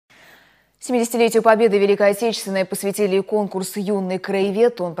70-летию Победы Великой Отечественной посвятили конкурс «Юный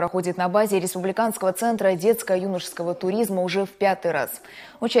краевед». Он проходит на базе Республиканского центра детско-юношеского туризма уже в 5-й раз.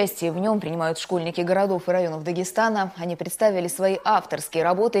 Участие в нем принимают школьники городов и районов Дагестана. Они представили свои авторские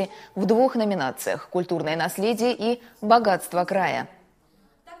работы в 2 номинациях – «Культурное наследие» и «Богатство края».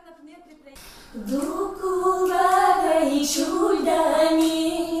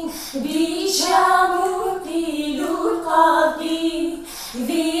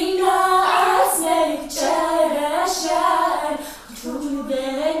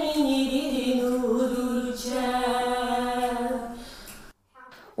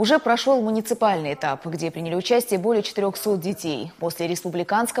 Уже прошел муниципальный этап, где приняли участие более 400 детей. После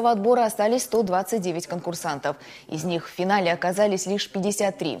республиканского отбора остались 129 конкурсантов. Из них в финале оказались лишь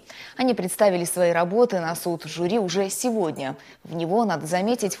 53. Они представили свои работы на суд жюри уже сегодня. В него, надо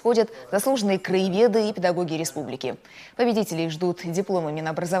заметить, входят заслуженные краеведы и педагоги республики. Победителей ждут дипломы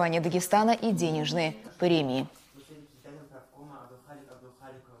Минобразования Дагестана и денежные премии.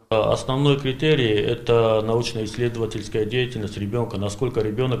 Основной критерий – это научно-исследовательская деятельность ребенка, насколько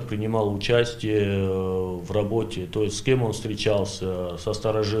ребенок принимал участие в работе, то есть с кем он встречался, со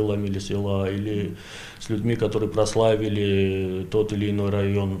старожилами или села, или с людьми, которые прославили тот или иной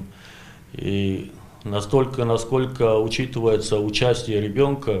район. И насколько учитывается участие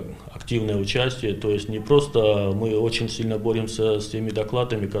ребенка, активное участие, то есть не просто мы очень сильно боремся с теми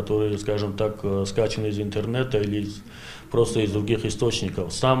докладами, которые, скажем так, скачаны из интернета или просто из других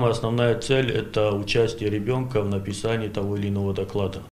источников. Самая основная цель – это участие ребенка в написании того или иного доклада.